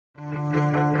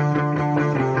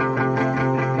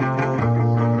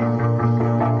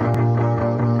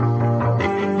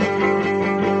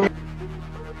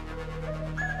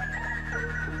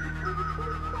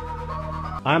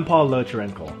I'm Paul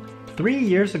Locharenko. 3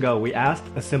 years ago, we asked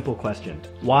a simple question.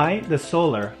 Why does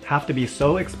solar have to be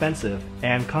so expensive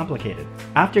and complicated?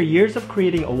 After years of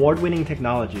creating award-winning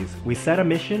technologies, we set a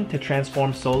mission to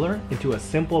transform solar into a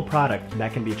simple product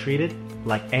that can be treated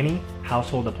like any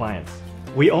household appliance.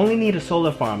 We only need a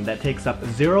solar farm that takes up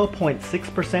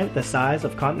 0.6% the size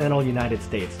of continental United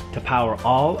States to power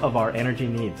all of our energy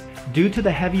needs. Due to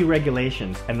the heavy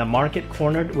regulations and the market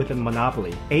cornered with a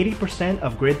monopoly, 80%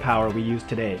 of grid power we use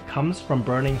today comes from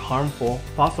burning harmful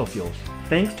fossil fuels.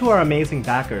 Thanks to our amazing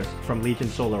backers from Legion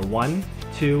Solar 1,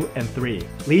 2, and 3,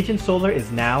 Legion Solar is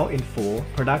now in full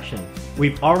production.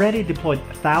 We've already deployed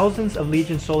thousands of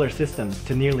Legion Solar systems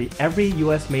to nearly every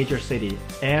US major city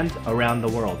and around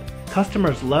the world.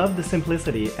 Customers love the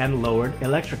simplicity and lowered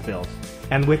electric bills.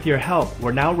 And with your help,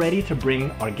 we're now ready to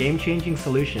bring our game-changing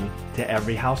solution to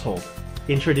every household.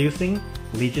 Introducing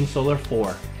Legion Solar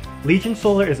 4. Legion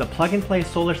Solar is a plug-and-play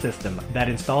solar system that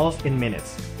installs in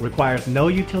minutes, requires no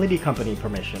utility company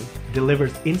permission,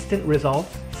 delivers instant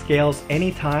results, scales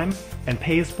anytime, and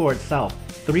pays for itself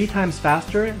 3 times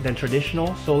faster than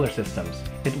traditional solar systems.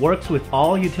 It works with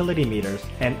all utility meters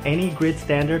and any grid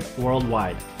standard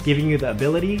worldwide, giving you the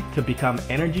ability to become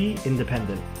energy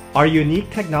independent. Our unique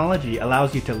technology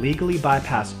allows you to legally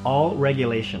bypass all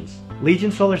regulations.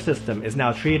 Legion Solar System is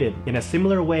now treated in a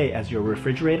similar way as your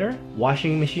refrigerator,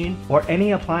 washing machine, or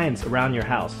any appliance around your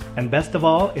house. And best of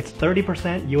all, it's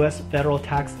 30% US federal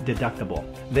tax deductible.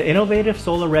 The innovative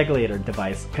solar regulator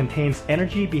device contains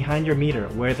energy behind your meter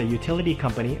where the utility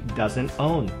company doesn't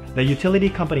own. The utility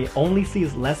company only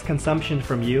sees less consumption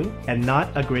from you and not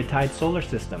a grid-tied solar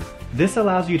system. This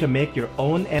allows you to make your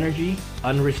own energy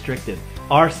unrestricted.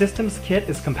 Our systems kit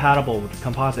is compatible with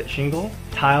composite shingle,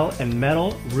 tile, and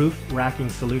metal roof racking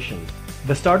solutions.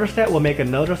 The starter set will make a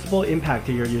noticeable impact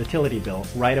to your utility bill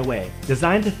right away.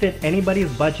 Designed to fit anybody's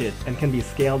budget and can be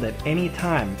scaled at any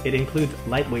time, it includes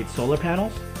lightweight solar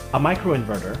panels, a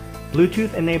microinverter,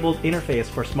 Bluetooth-enabled interface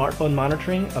for smartphone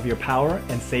monitoring of your power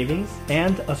and savings,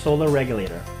 and a solar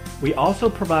regulator. We also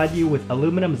provide you with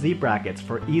aluminum Z-brackets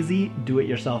for easy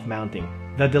do-it-yourself mounting.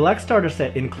 The Deluxe Starter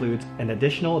Set includes an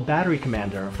additional battery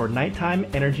commander for nighttime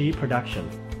energy production.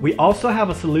 We also have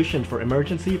a solution for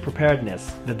emergency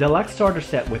preparedness. The Deluxe Starter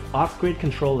Set with off-grid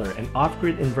controller and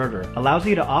off-grid inverter allows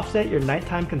you to offset your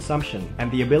nighttime consumption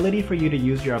and the ability for you to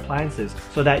use your appliances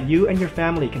so that you and your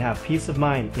family can have peace of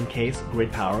mind in case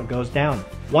grid power goes down.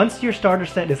 Once your starter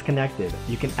set is connected,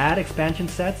 you can add expansion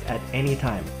sets at any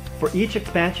time. For each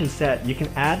expansion set, you can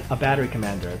add a battery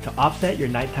commander to offset your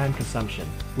nighttime consumption.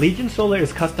 Legion Solar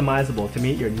is customizable to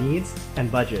meet your needs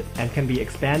and budget and can be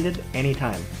expanded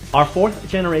anytime. Our 4th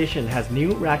generation has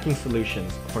new racking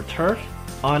solutions for turf,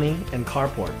 awning, and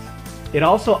carports. It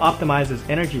also optimizes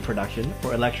energy production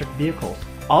for electric vehicles.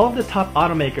 All of the top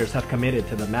automakers have committed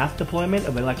to the mass deployment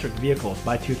of electric vehicles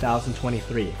by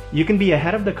 2023. You can be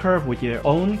ahead of the curve with your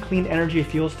own clean energy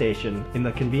fuel station in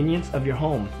the convenience of your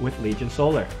home with Legion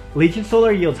Solar. Legion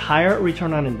Solar yields higher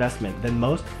return on investment than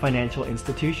most financial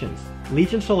institutions.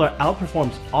 Legion Solar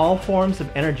outperforms all forms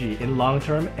of energy in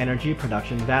long-term energy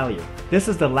production value. This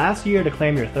is the last year to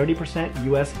claim your 30%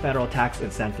 US federal tax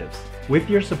incentives. With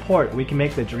your support, we can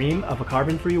make the dream of a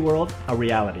carbon-free world a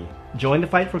reality. Join the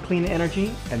fight for clean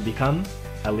energy and become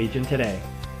a Legion today.